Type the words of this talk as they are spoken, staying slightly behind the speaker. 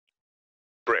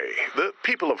Ray, the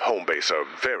people of home base are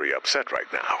very upset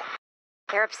right now.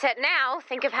 They're upset now.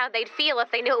 Think of how they'd feel if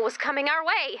they knew it was coming our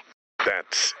way.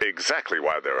 That's exactly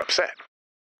why they're upset.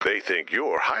 They think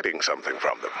you're hiding something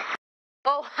from them.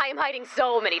 Oh, I am hiding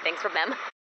so many things from them.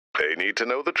 They need to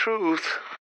know the truth.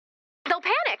 They'll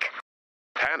panic.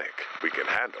 Panic we can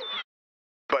handle.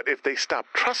 But if they stop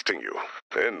trusting you,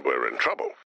 then we're in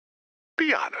trouble.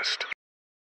 Be honest.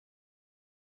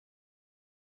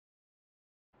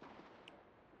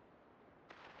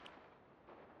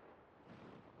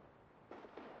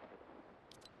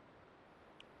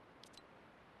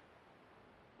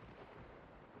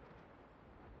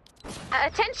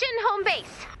 Attention, home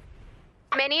base.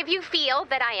 Many of you feel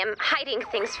that I am hiding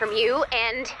things from you,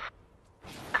 and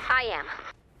I am.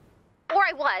 Or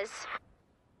I was.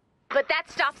 But that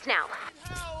stops now.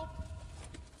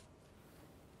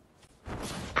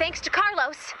 Thanks to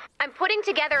Carlos, I'm putting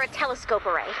together a telescope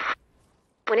array.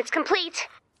 When it's complete,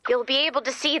 you'll be able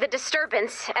to see the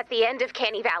disturbance at the end of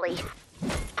Canny Valley.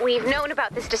 We've known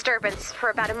about this disturbance for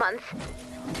about a month,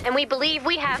 and we believe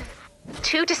we have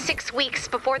 2 to 6 weeks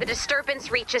before the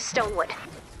disturbance reaches Stonewood.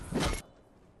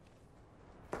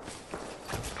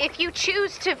 If you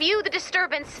choose to view the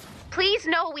disturbance, please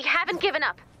know we haven't given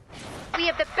up. We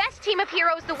have the best team of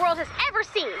heroes the world has ever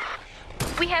seen.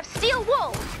 We have Steel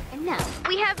Wolves. And now,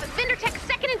 We have Vindertech's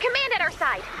second in command at our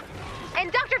side.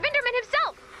 And Dr. Vinderman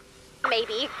himself.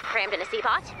 Maybe crammed in a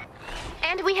teapot.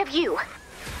 And we have you.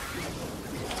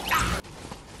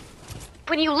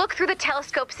 When you look through the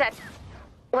telescope set,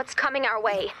 what's coming our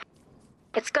way,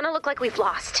 it's gonna look like we've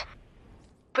lost.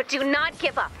 But do not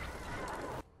give up.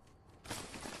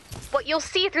 What you'll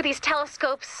see through these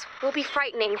telescopes will be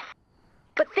frightening.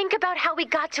 But think about how we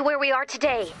got to where we are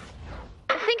today.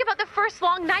 Think about the first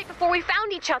long night before we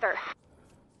found each other.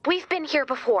 We've been here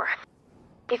before.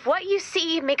 If what you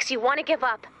see makes you want to give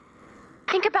up,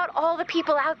 think about all the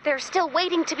people out there still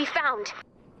waiting to be found.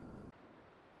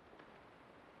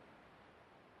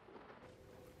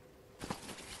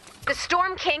 The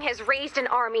Storm King has raised an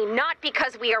army not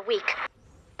because we are weak,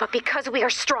 but because we are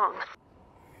strong.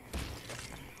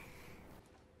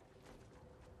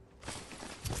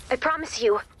 I promise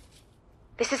you,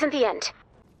 this isn't the end.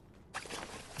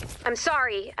 I'm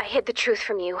sorry I hid the truth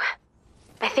from you.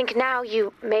 I think now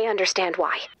you may understand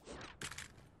why.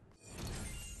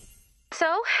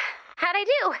 So, how'd I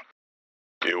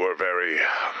do? You were very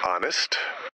honest.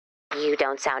 You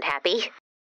don't sound happy.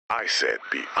 I said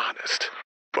be honest.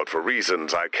 But for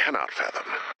reasons I cannot fathom,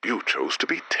 you chose to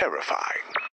be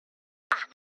terrifying.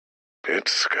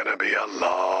 It's gonna be a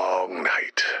long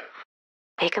night.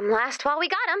 Make 'em last while we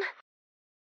got 'em.